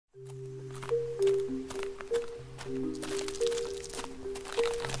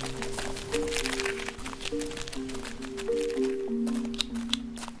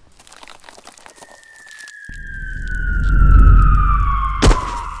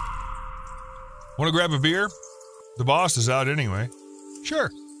Want to grab a beer? The boss is out anyway. Sure,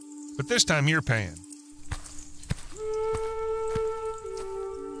 but this time you're paying.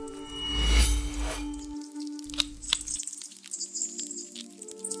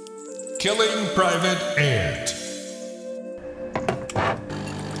 Killing Private Ant.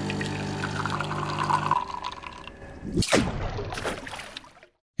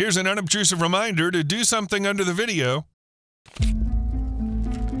 Here's an unobtrusive reminder to do something under the video.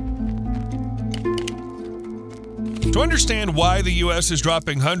 To understand why the U.S. is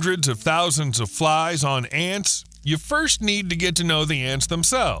dropping hundreds of thousands of flies on ants, you first need to get to know the ants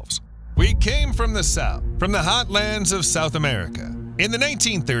themselves. We came from the south, from the hot lands of South America. In the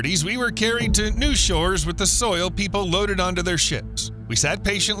 1930s, we were carried to new shores with the soil people loaded onto their ships. We sat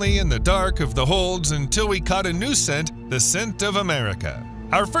patiently in the dark of the holds until we caught a new scent, the scent of America.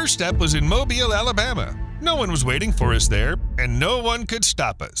 Our first step was in Mobile, Alabama. No one was waiting for us there, and no one could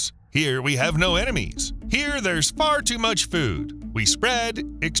stop us. Here we have no enemies. Here there's far too much food. We spread,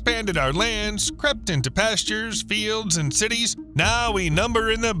 expanded our lands, crept into pastures, fields, and cities. Now we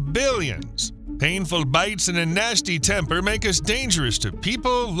number in the billions. Painful bites and a nasty temper make us dangerous to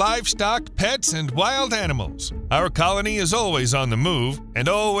people, livestock, pets, and wild animals. Our colony is always on the move and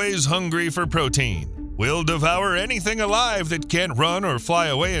always hungry for protein. We'll devour anything alive that can't run or fly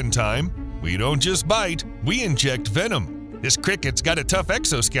away in time. We don't just bite, we inject venom. This cricket's got a tough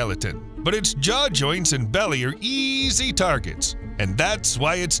exoskeleton, but its jaw joints and belly are easy targets, and that's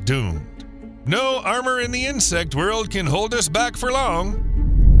why it's doomed. No armor in the insect world can hold us back for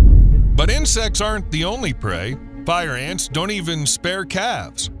long. But insects aren't the only prey. Fire ants don't even spare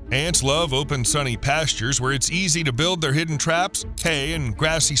calves. Ants love open sunny pastures where it's easy to build their hidden traps. Hay and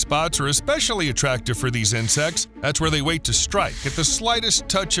grassy spots are especially attractive for these insects. That's where they wait to strike at the slightest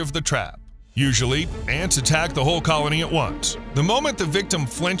touch of the trap. Usually, ants attack the whole colony at once. The moment the victim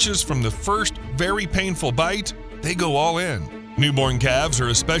flinches from the first, very painful bite, they go all in. Newborn calves are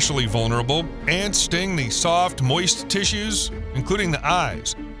especially vulnerable. Ants sting the soft, moist tissues, including the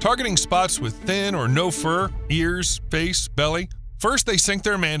eyes, targeting spots with thin or no fur, ears, face, belly. First, they sink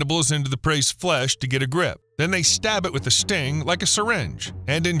their mandibles into the prey's flesh to get a grip. Then they stab it with a sting, like a syringe,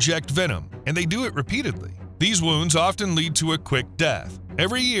 and inject venom, and they do it repeatedly. These wounds often lead to a quick death.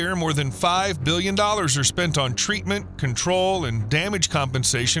 Every year, more than $5 billion are spent on treatment, control, and damage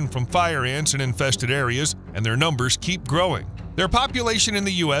compensation from fire ants in infested areas, and their numbers keep growing. Their population in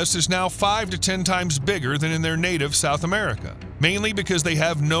the U.S. is now 5 to 10 times bigger than in their native South America, mainly because they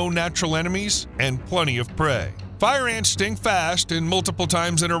have no natural enemies and plenty of prey. Fire ants sting fast and multiple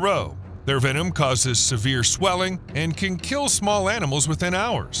times in a row. Their venom causes severe swelling and can kill small animals within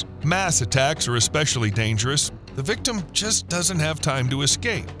hours. Mass attacks are especially dangerous. The victim just doesn't have time to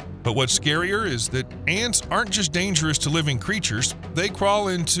escape. But what's scarier is that ants aren't just dangerous to living creatures. They crawl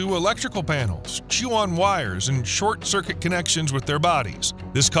into electrical panels, chew on wires, and short-circuit connections with their bodies.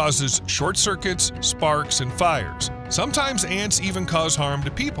 This causes short circuits, sparks, and fires. Sometimes ants even cause harm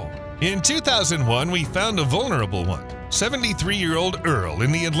to people. In 2001, we found a vulnerable one, 73-year-old Earl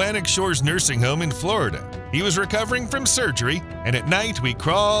in the Atlantic Shores nursing home in Florida. He was recovering from surgery, and at night we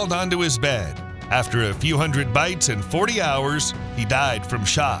crawled onto his bed. After a few hundred bites and 40 hours, he died from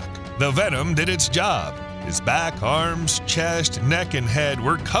shock. The venom did its job. His back, arms, chest, neck, and head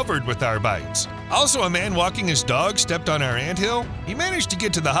were covered with our bites. Also, a man walking his dog stepped on our anthill. He managed to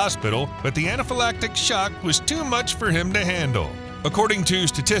get to the hospital, but the anaphylactic shock was too much for him to handle. According to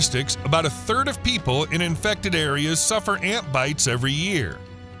statistics, about a third of people in infected areas suffer ant bites every year.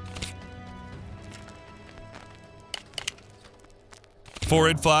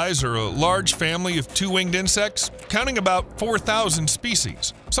 Forhead flies are a large family of two-winged insects, counting about 4,000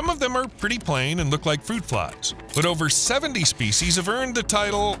 species. Some of them are pretty plain and look like fruit flies, but over 70 species have earned the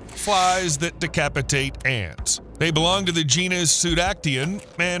title flies that decapitate ants. They belong to the genus Pseudactian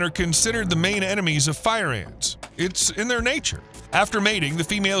and are considered the main enemies of fire ants. It's in their nature. After mating, the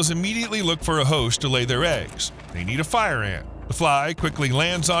females immediately look for a host to lay their eggs. They need a fire ant. The fly quickly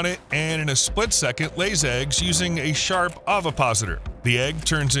lands on it and in a split second lays eggs using a sharp ovipositor. The egg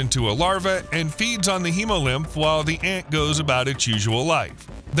turns into a larva and feeds on the hemolymph while the ant goes about its usual life.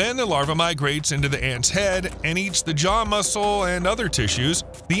 Then the larva migrates into the ant's head and eats the jaw muscle and other tissues.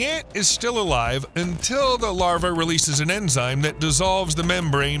 The ant is still alive until the larva releases an enzyme that dissolves the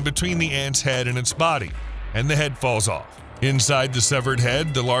membrane between the ant's head and its body, and the head falls off. Inside the severed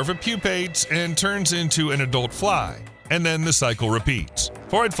head, the larva pupates and turns into an adult fly, and then the cycle repeats.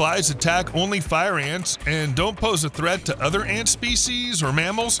 Forhead flies attack only fire ants and don't pose a threat to other ant species or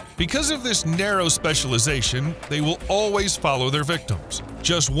mammals. Because of this narrow specialization, they will always follow their victims.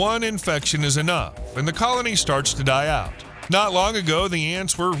 Just one infection is enough, and the colony starts to die out. Not long ago, the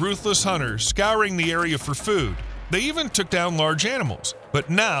ants were ruthless hunters, scouring the area for food. They even took down large animals. But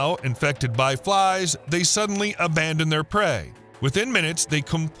now, infected by flies, they suddenly abandon their prey. Within minutes, they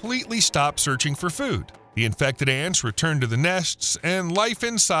completely stop searching for food. The infected ants return to the nests, and life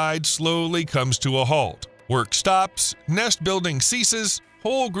inside slowly comes to a halt. Work stops, nest building ceases,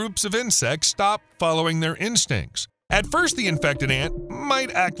 whole groups of insects stop following their instincts. At first, the infected ant might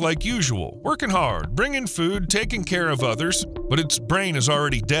act like usual, working hard, bringing food, taking care of others, but its brain is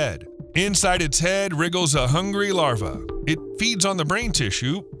already dead. Inside its head wriggles a hungry larva. It feeds on the brain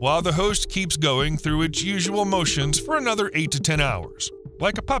tissue while the host keeps going through its usual motions for another 8 to 10 hours,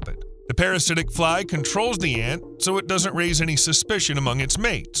 like a puppet. The parasitic fly controls the ant so it doesn't raise any suspicion among its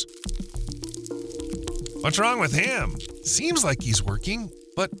mates. What's wrong with him? Seems like he's working,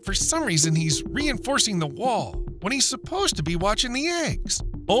 but for some reason he's reinforcing the wall when he's supposed to be watching the eggs.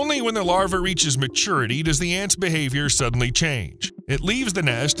 Only when the larva reaches maturity does the ant's behavior suddenly change. It leaves the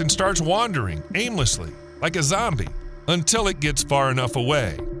nest and starts wandering aimlessly, like a zombie, until it gets far enough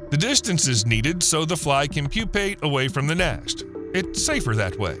away. The distance is needed so the fly can pupate away from the nest. It's safer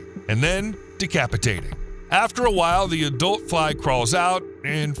that way. And then decapitating. After a while, the adult fly crawls out.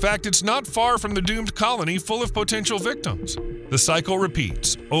 In fact, it's not far from the doomed colony full of potential victims. The cycle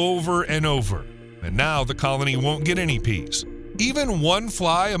repeats over and over, and now the colony won't get any peace. Even one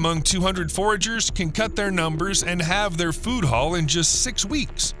fly among 200 foragers can cut their numbers and have their food haul in just 6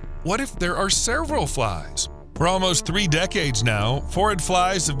 weeks. What if there are several flies? For almost 3 decades now, forhead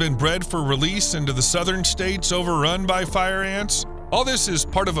flies have been bred for release into the southern states overrun by fire ants. All this is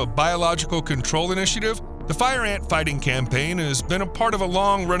part of a biological control initiative. The fire ant fighting campaign has been a part of a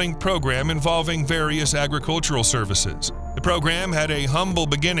long-running program involving various agricultural services. The program had a humble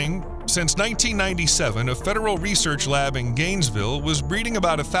beginning. Since 1997, a federal research lab in Gainesville was breeding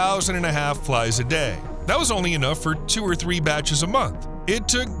about 1,500 flies a day. That was only enough for 2 or 3 batches a month. It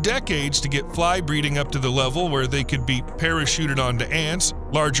took decades to get fly breeding up to the level where they could be parachuted onto ants.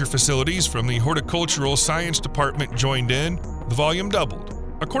 Larger facilities from the horticultural science department joined in. The volume doubled.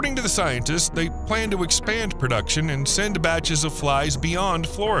 According to the scientists, they plan to expand production and send batches of flies beyond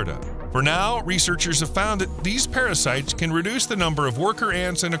Florida. For now, researchers have found that these parasites can reduce the number of worker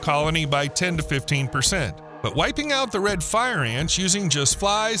ants in a colony by 10 to 15%. But wiping out the red fire ants using just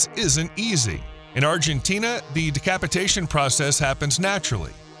flies isn't easy. In Argentina, the decapitation process happens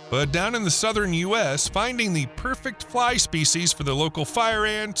naturally. But down in the southern U.S., finding the perfect fly species for the local fire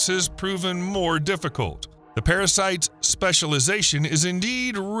ants has proven more difficult. The parasite's specialization is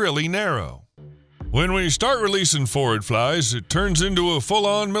indeed really narrow. When we start releasing forhead flies, it turns into a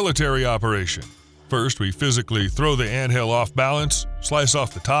full-on military operation. First, we physically throw the anthill off balance, slice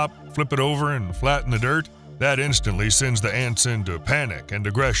off the top, flip it over, and flatten the dirt. That instantly sends the ants into panic and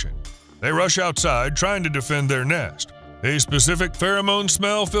aggression. They rush outside, trying to defend their nest. A specific pheromone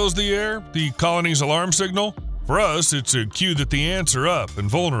smell fills the air, the colony's alarm signal. For us, it's a cue that the ants are up and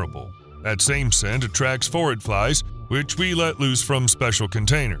vulnerable. That same scent attracts forhead flies, which we let loose from special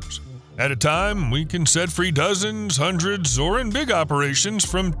containers. At a time, we can set free dozens, hundreds, or in big operations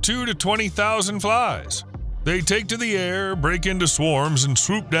from 2 to 20,000 flies. They take to the air, break into swarms, and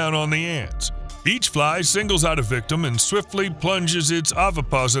swoop down on the ants. Each fly singles out a victim and swiftly plunges its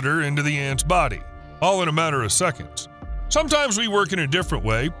ovipositor into the ant's body, all in a matter of seconds. Sometimes we work in a different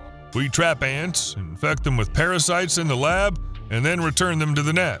way. We trap ants, infect them with parasites in the lab, and then return them to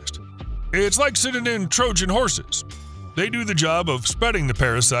the nest. It's like sitting in Trojan horses. They do the job of spreading the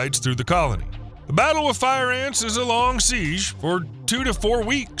parasites through the colony. The battle with fire ants is a long siege. For 2 to 4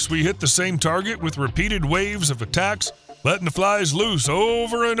 weeks, we hit the same target with repeated waves of attacks, letting the flies loose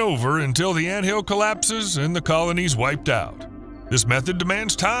over and over until the anthill collapses and the colony's wiped out. This method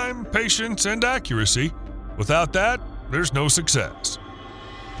demands time, patience, and accuracy. Without that, there's no success.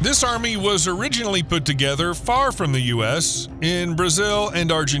 This army was originally put together far from the U.S. in Brazil and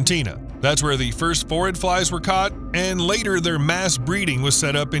Argentina. That's where the first forhead flies were caught, and later their mass breeding was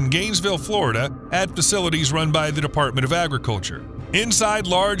set up in Gainesville, Florida, at facilities run by the Department of Agriculture. Inside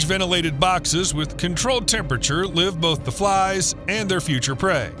large ventilated boxes with controlled temperature live both the flies and their future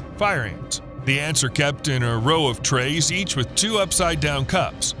prey, fire ants. The ants are kept in a row of trays, each with 2 upside-down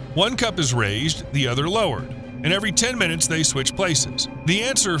cups. One cup is raised, the other lowered, and every 10 minutes they switch places. The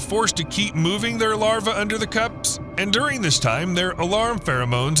ants are forced to keep moving their larvae under the cups, and during this time, their alarm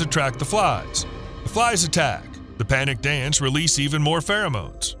pheromones attract the flies. The flies attack. The panicked ants release even more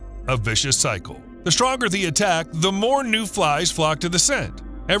pheromones. A vicious cycle. The stronger the attack, the more new flies flock to the scent.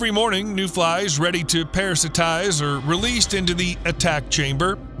 Every morning, new flies ready to parasitize are released into the attack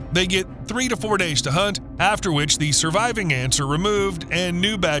chamber. They get 3 to 4 days to hunt, after which the surviving ants are removed and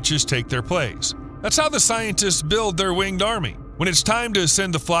new batches take their place. That's how the scientists build their winged army. When it's time to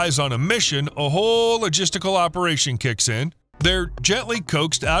send the flies on a mission, a whole logistical operation kicks in. They're gently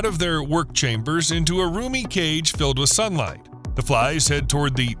coaxed out of their work chambers into a roomy cage filled with sunlight. The flies head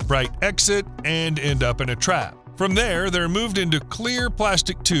toward the bright exit and end up in a trap. From there, they're moved into clear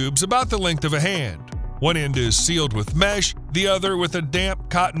plastic tubes about the length of a hand. One end is sealed with mesh, the other with a damp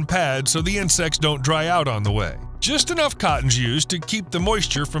cotton pad so the insects don't dry out on the way. Just enough cotton's used to keep the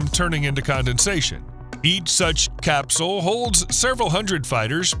moisture from turning into condensation. Each such capsule holds several hundred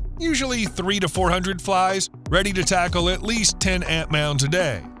fighters, usually 300 to 400 flies, ready to tackle at least 10 ant mounds a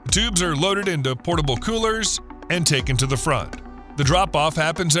day. The tubes are loaded into portable coolers and taken to the front. The drop-off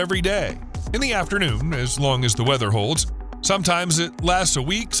happens every day, in the afternoon, as long as the weather holds. Sometimes it lasts a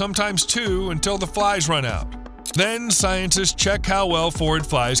week, sometimes two, until the flies run out. Then scientists check how well Forhead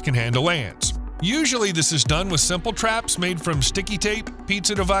Flies can handle ants. Usually this is done with simple traps made from sticky tape,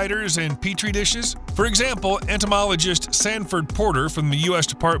 pizza dividers, and petri dishes. For example, entomologist Sanford Porter from the U.S.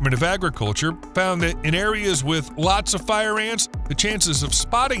 Department of Agriculture found that in areas with lots of fire ants, the chances of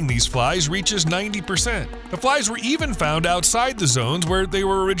spotting these flies reaches 90%. The flies were even found outside the zones where they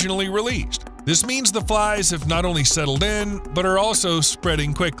were originally released. This means the flies have not only settled in, but are also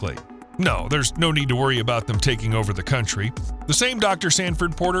spreading quickly. No, there's no need to worry about them taking over the country. The same Dr.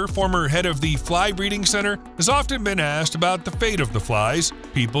 Sanford Porter, former head of the Fly Breeding Center, has often been asked about the fate of the flies.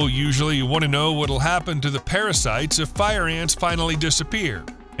 People usually want to know what'll happen to the parasites if fire ants finally disappear.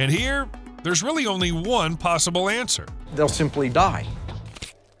 And here, there's really only one possible answer. They'll simply die.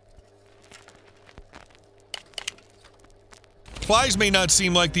 Flies may not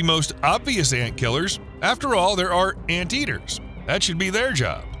seem like the most obvious ant killers. After all, there are anteaters. That should be their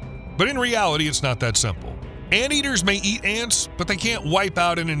job. But in reality, it's not that simple. Anteaters may eat ants, but they can't wipe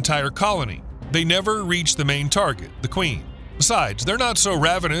out an entire colony. They never reach the main target, the queen. Besides, they're not so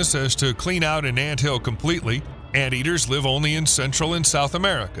ravenous as to clean out an anthill completely. Anteaters live only in Central and South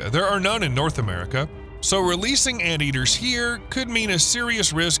America. There are none in North America. So releasing anteaters here could mean a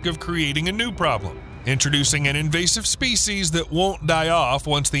serious risk of creating a new problem, introducing an invasive species that won't die off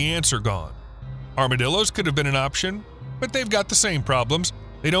once the ants are gone. Armadillos could have been an option, but they've got the same problems.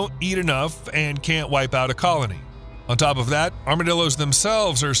 They don't eat enough and can't wipe out a colony. On top of that, armadillos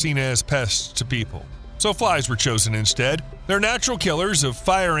themselves are seen as pests to people. So flies were chosen instead. They're natural killers of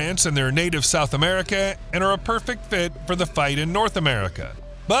fire ants in their native South America and are a perfect fit for the fight in North America.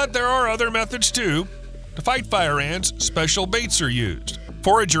 But there are other methods too. To fight fire ants, special baits are used.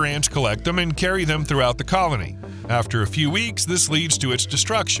 Forager ants collect them and carry them throughout the colony. After a few weeks, this leads to its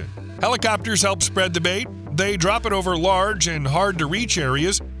destruction. Helicopters help spread the bait. They drop it over large and hard-to-reach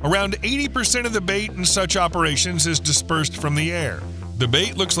areas. Around 80% of the bait in such operations is dispersed from the air. The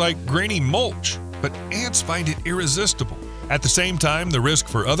bait looks like grainy mulch, but ants find it irresistible. At the same time, the risk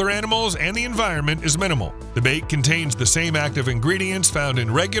for other animals and the environment is minimal. The bait contains the same active ingredients found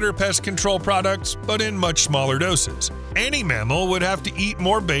in regular pest control products, but in much smaller doses. Any mammal would have to eat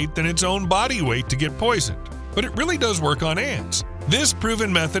more bait than its own body weight to get poisoned, but it really does work on ants. This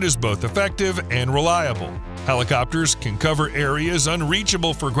proven method is both effective and reliable. Helicopters can cover areas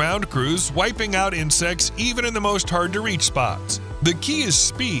unreachable for ground crews, wiping out insects even in the most hard-to-reach spots. The key is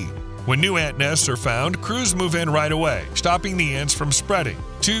speed. When new ant nests are found, crews move in right away, stopping the ants from spreading.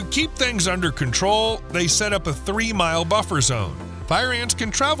 To keep things under control, they set up a 3-mile buffer zone. Fire ants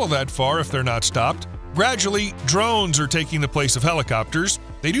can travel that far if they're not stopped. Gradually, drones are taking the place of helicopters.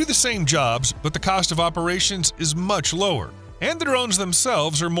 They do the same jobs, but the cost of operations is much lower. And the drones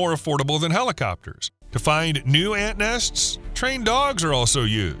themselves are more affordable than helicopters. To find new ant nests, trained dogs are also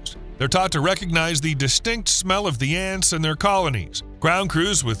used. They're taught to recognize the distinct smell of the ants and their colonies. Ground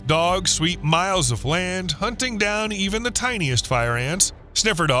crews with dogs sweep miles of land, hunting down even the tiniest fire ants.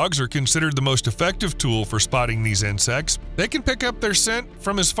 Sniffer dogs are considered the most effective tool for spotting these insects. They can pick up their scent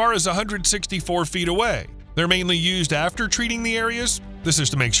from as far as 164 feet away. They're mainly used after treating the areas. This is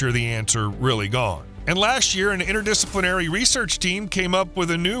to make sure the ants are really gone. And last year, an interdisciplinary research team came up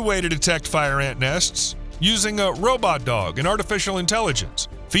with a new way to detect fire ant nests using a robot dog and artificial intelligence.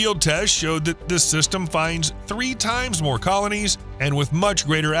 Field tests showed that this system finds 3 times more colonies and with much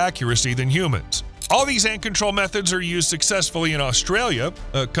greater accuracy than humans. All these ant control methods are used successfully in Australia,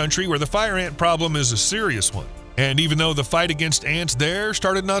 a country where the fire ant problem is a serious one. And even though the fight against ants there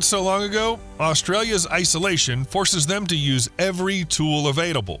started not so long ago, Australia's isolation forces them to use every tool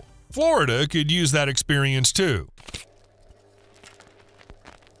available. Florida could use that experience too.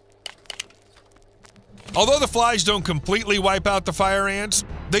 Although the flies don't completely wipe out the fire ants,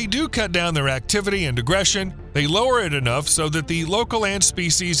 they do cut down their activity and aggression. They lower it enough so that the local ant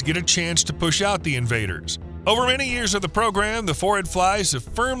species get a chance to push out the invaders. Over many years of the program, the Forhead Flies have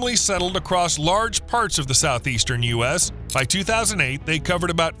firmly settled across large parts of the southeastern U.S. By 2008, they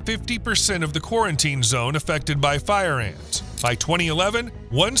covered about 50% of the quarantine zone affected by fire ants. By 2011,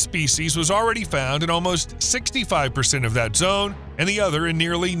 one species was already found in almost 65% of that zone, and the other in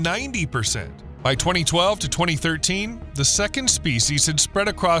nearly 90%. By 2012 to 2013, the second species had spread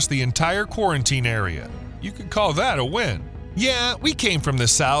across the entire quarantine area. You could call that a win. Yeah, we came from the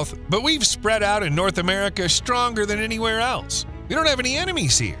south, but we've spread out in North America stronger than anywhere else. We don't have any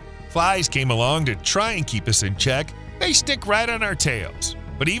enemies here. Flies came along to try and keep us in check. They stick right on our tails.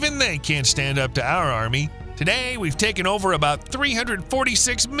 But even they can't stand up to our army. Today, we've taken over about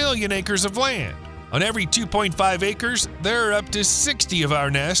 346 million acres of land. On every 2.5 acres, there are up to 60 of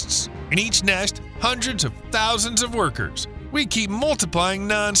our nests. In each nest, hundreds of thousands of workers. We keep multiplying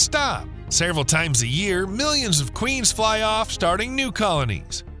non-stop. Several times a year, millions of queens fly off, starting new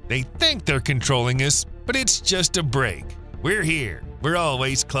colonies. They think they're controlling us, but it's just a break. We're here. We're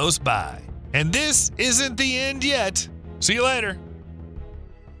always close by. And this isn't the end yet. See you later.